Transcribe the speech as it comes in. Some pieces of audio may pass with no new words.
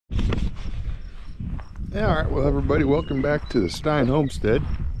Alright, well everybody, welcome back to the Stein homestead.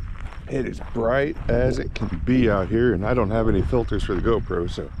 It is bright as it can be out here, and I don't have any filters for the GoPro,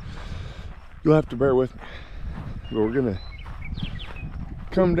 so you'll have to bear with me. But we're gonna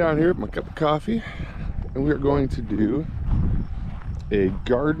come down here with my cup of coffee, and we are going to do a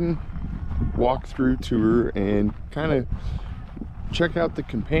garden walkthrough tour and kind of check out the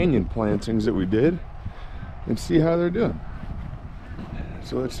companion plantings that we did and see how they're doing.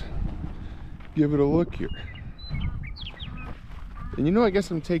 So let's give it a look here. And you know, I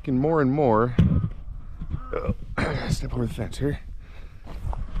guess I'm taking more and more step over the fence here.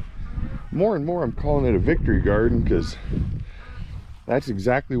 More and more I'm calling it a victory garden, because that's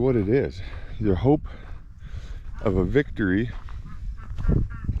exactly what it is. The hope of a victory.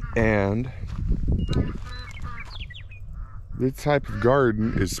 And this type of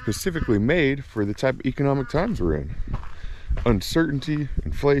garden is specifically made for the type of economic times we're in. Uncertainty,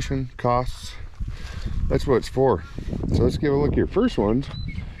 inflation, costs. That's what it's for. So let's give a look here. First ones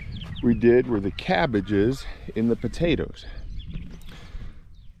we did were the cabbages in the potatoes.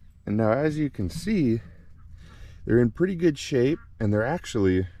 And now, as you can see, they're in pretty good shape, and they're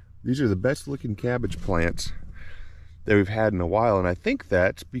actually, these are the best looking cabbage plants that we've had in a while. And I think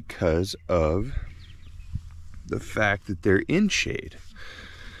that's because of the fact that they're in shade.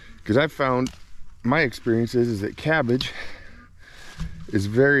 Because I've found, my experience is that cabbage is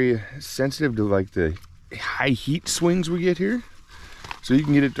very sensitive to like the high heat swings we get here. So you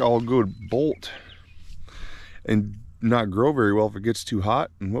can get it to all go to bolt and not grow very well if it gets too hot.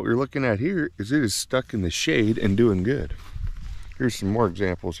 And what we're looking at here is it is stuck in the shade and doing good. Here's some more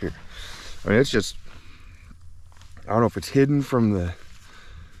examples here. I mean, it's just, I don't know if it's hidden from the,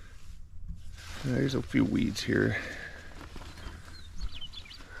 there's a few weeds here.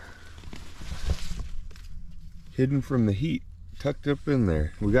 Hidden from the heat, tucked up in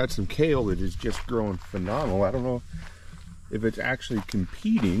there. We got some kale that is just growing phenomenal. I don't know if it's actually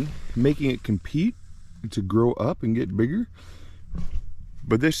competing, making it compete to grow up and get bigger,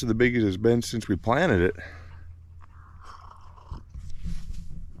 but this is the biggest it's been since we planted it.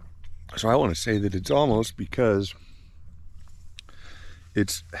 So I want to say that it's almost because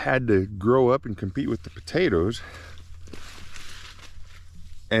it's had to grow up and compete with the potatoes,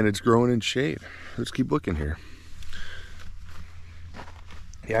 and it's growing in shade. Let's keep looking here.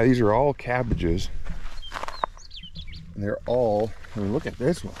 Yeah, these are all cabbages, and they're all, I mean, look at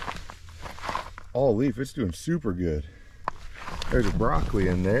this one, all leaf. It's doing super good. There's a broccoli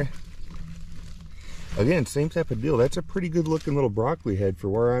in there. Again, same type of deal. That's a pretty good looking little broccoli head for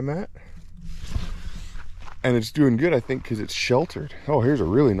where I'm at, and it's doing good, I think, because it's sheltered. Oh, here's a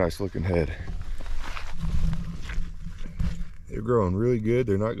really nice looking head. They're growing really good.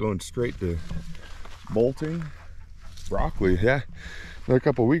 They're not going straight to bolting. Broccoli, yeah, another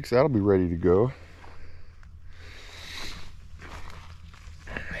couple of weeks that'll be ready to go.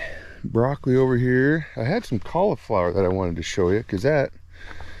 Broccoli over here. I had some cauliflower that I wanted to show you, because that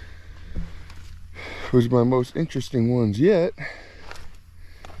was my most interesting ones yet,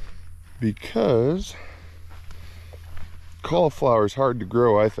 because cauliflower is hard to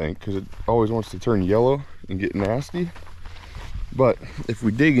grow, I think, because it always wants to turn yellow and get nasty. But if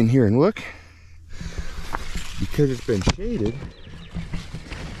we dig in here and look, because it's been shaded,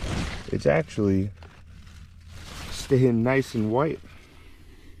 it's actually staying nice and white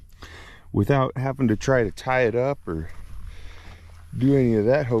without having to try to tie it up or do any of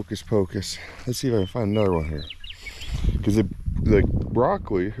that hocus pocus. Let's see if I can find another one here, because the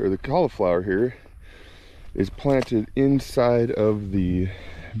broccoli or the cauliflower here is planted inside of the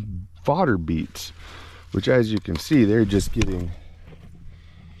fodder beets, which, as you can see, they're just getting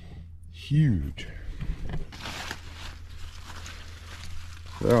huge.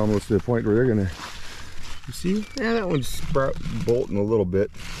 They're almost to the point where they're gonna, you see, yeah, that one's bolting a little bit.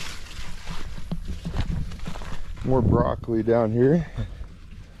 More broccoli down here.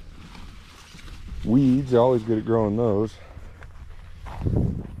 Weeds, always good at growing those.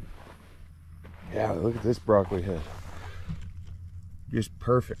 Yeah, look at this broccoli head. Just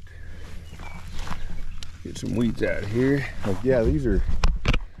perfect. Get some weeds out of here. Like, yeah, these are,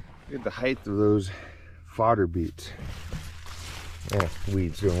 look at the height of those fodder beets. Yeah,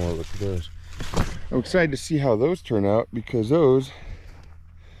 weeds, don't want to look at those. I'm excited to see how those turn out, because those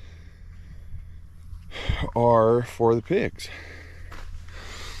are for the pigs.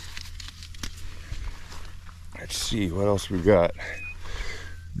 Let's see what else we got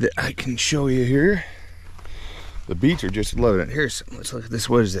that I can show you here. The beets are just loving it. Here's, let's look at this.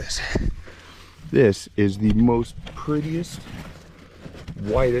 What is this? This is the most prettiest,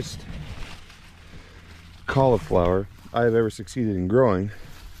 whitest cauliflower I have ever succeeded in growing.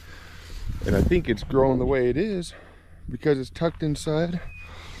 And I think it's growing the way it is because it's tucked inside.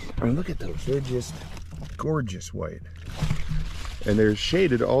 I mean, look at those. They're just gorgeous white. And they're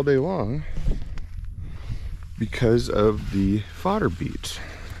shaded all day long because of the fodder beets.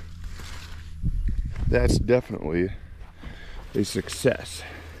 That's definitely a success.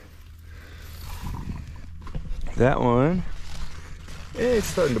 That one, it's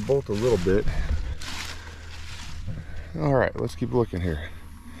starting to bolt a little bit. All right, let's keep looking here.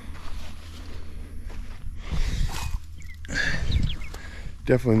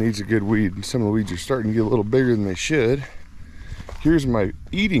 Definitely needs a good weed, and some of the weeds are starting to get a little bigger than they should. Here's my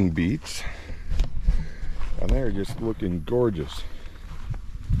eating beets, and they're just looking gorgeous.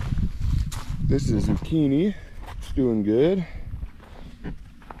 This is zucchini, it's doing good.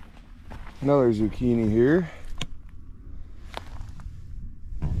 Another zucchini here.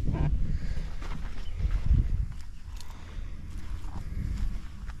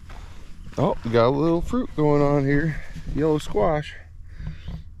 Oh, we got a little fruit going on here. Yellow squash.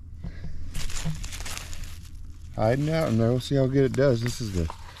 Hiding out in there. We'll see how good it does. This is the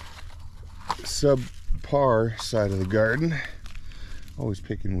subpar side of the garden. Always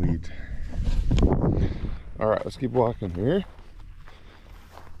picking weeds. All right, let's keep walking here.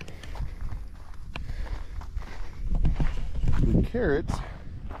 The carrots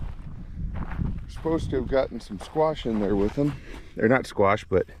are supposed to have gotten some squash in there with them. They're not squash,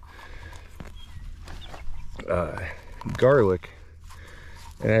 but garlic.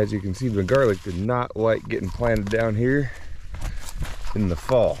 And as you can see, the garlic did not like getting planted down here in the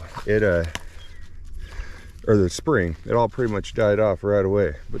fall. Or the spring. It all pretty much died off right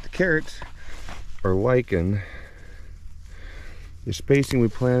away. But the carrots are liking the spacing we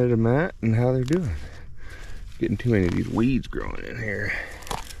planted them at and how they're doing. Getting too many of these weeds growing in here.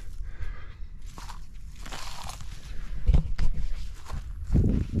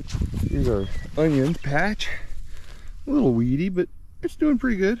 Here's our onion patch. A little weedy, but it's doing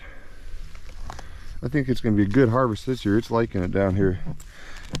pretty good. I think it's going to be a good harvest this year. It's liking it down here.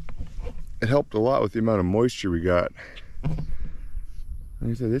 It helped a lot with the amount of moisture we got. Like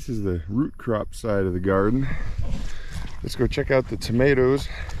I said, this is the root crop side of the garden. Let's go check out the tomatoes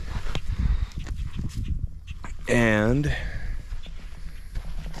and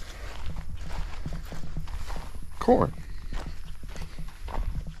corn.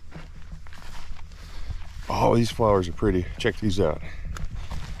 Oh, these flowers are pretty. Check these out.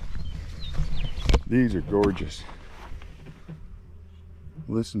 These are gorgeous.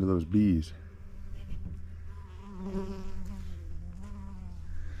 Listen to those bees.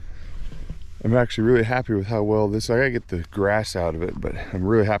 I'm actually really happy with how well this, I gotta get the grass out of it, but I'm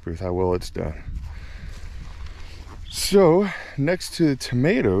really happy with how well it's done. So, next to the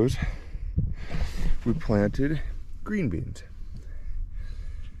tomatoes, we planted green beans.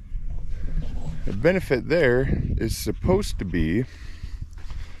 The benefit there is supposed to be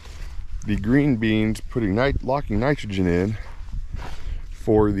the green beans locking nitrogen in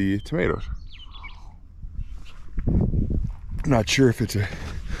for the tomatoes. I'm not sure if it's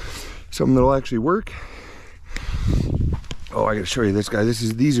something that'll actually work. Oh, I gotta show you this guy.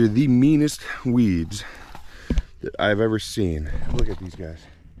 These are the meanest weeds that I've ever seen. Look at these guys.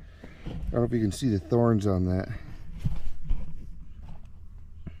 I don't know if you can see the thorns on that,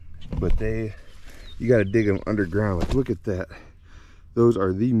 but you gotta dig them underground. Like, look at that. Those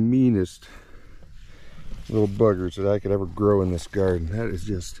are the meanest little buggers that I could ever grow in this garden. That is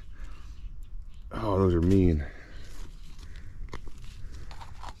just, oh, those are mean.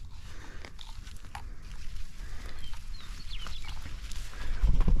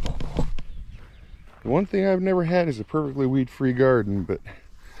 The one thing I've never had is a perfectly weed-free garden, but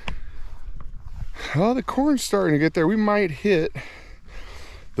oh, the corn's starting to get there. We might hit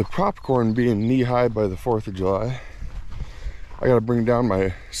the popcorn being knee-high by the 4th of July. I gotta bring down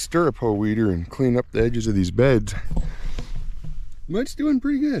my stirrup-hoe weeder and clean up the edges of these beds. But it's doing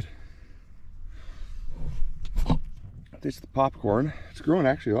pretty good. This is the popcorn. It's growing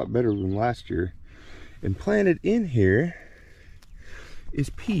actually a lot better than last year. And planted in here is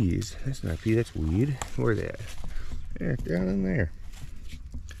peas. That's not pea, that's weed. Where are they at? There, down in there.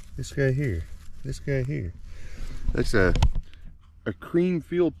 This guy here. This guy here. That's a cream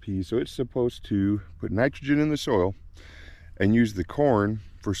field pea, so it's supposed to put nitrogen in the soil and use the corn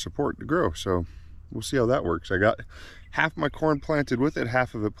for support to grow. So we'll see how that works. I got half my corn planted with it,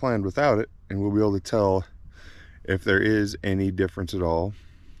 half of it planted without it, and we'll be able to tell if there is any difference at all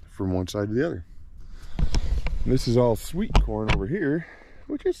from one side to the other. And this is all sweet corn over here,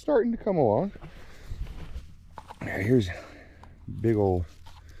 which is starting to come along. Yeah, here's big old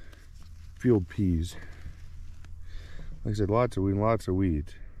field peas. Like I said, lots of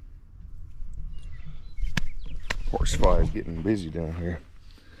weeds. Horsefly is getting busy down here.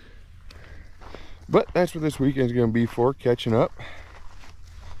 But that's what this weekend's going to be for, catching up.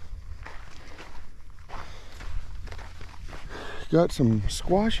 Got some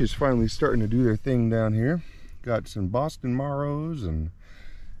squashes finally starting to do their thing down here. Got some Boston Marrows and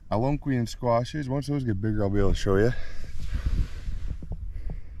Algonquian squashes. Once those get bigger, I'll be able to show you.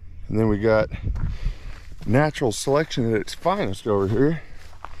 And then we got natural selection at its finest over here.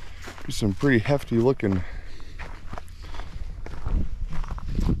 There's some pretty hefty looking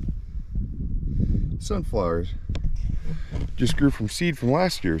sunflowers. Just grew from seed from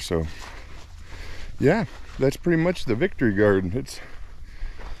last year, so yeah, that's pretty much the victory garden. It's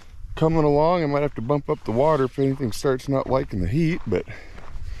coming along. I might have to bump up the water if anything starts not liking the heat, but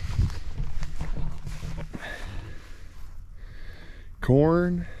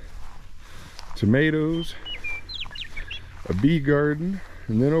corn, tomatoes, a bee garden,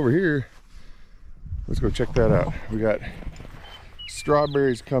 and then over here, let's go check that out. We got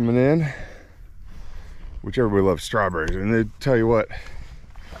strawberries coming in, which everybody loves strawberries, and they tell you what,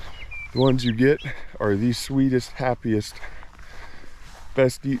 the ones you get are the sweetest, happiest,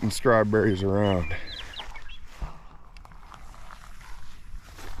 best eating strawberries around.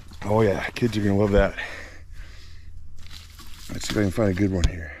 Oh yeah, kids are gonna love that. Let's see if I can find a good one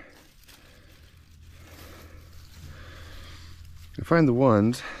here. I find the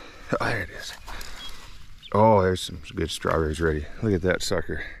ones, oh, there it is. Oh, there's some good strawberries ready. Look at that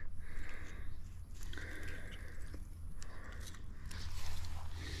sucker.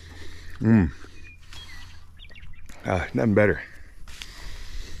 Nothing better.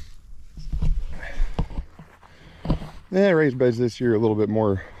 Yeah, raised beds this year are a little bit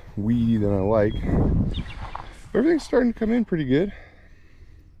more weedy than I like. Everything's starting to come in pretty good.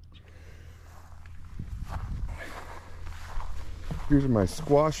 Here's my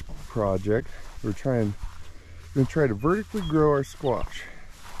squash project. We're going to try to vertically grow our squash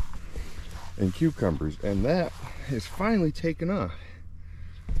and cucumbers, and that is finally taken off.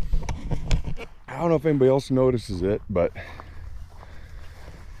 I don't know if anybody else notices it, but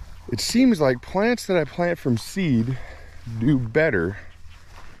it seems like plants that I plant from seed do better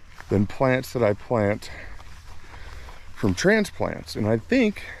than plants that I plant from transplants. And I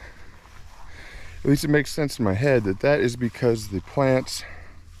think, at least it makes sense in my head, that that is because the plants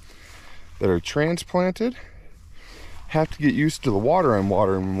that are transplanted have to get used to the water I'm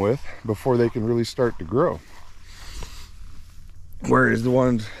watering them with before they can really start to grow. Whereas the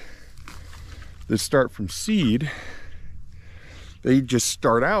ones that start from seed, they just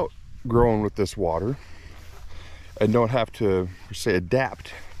start out growing with this water and don't have to, say,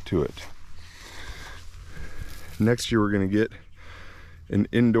 adapt to it. Next year we're going to get an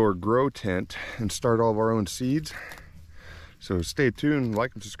indoor grow tent and start all of our own seeds. So stay tuned,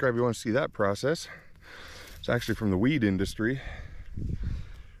 like and subscribe if you want to see that process. It's actually from the weed industry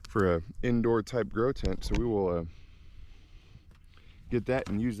for an indoor type grow tent. So we will get that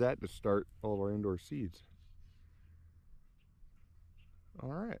and use that to start all of our indoor seeds. All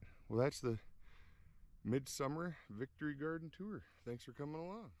right, well, that's the Midsummer Victory Garden Tour. Thanks for coming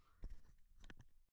along.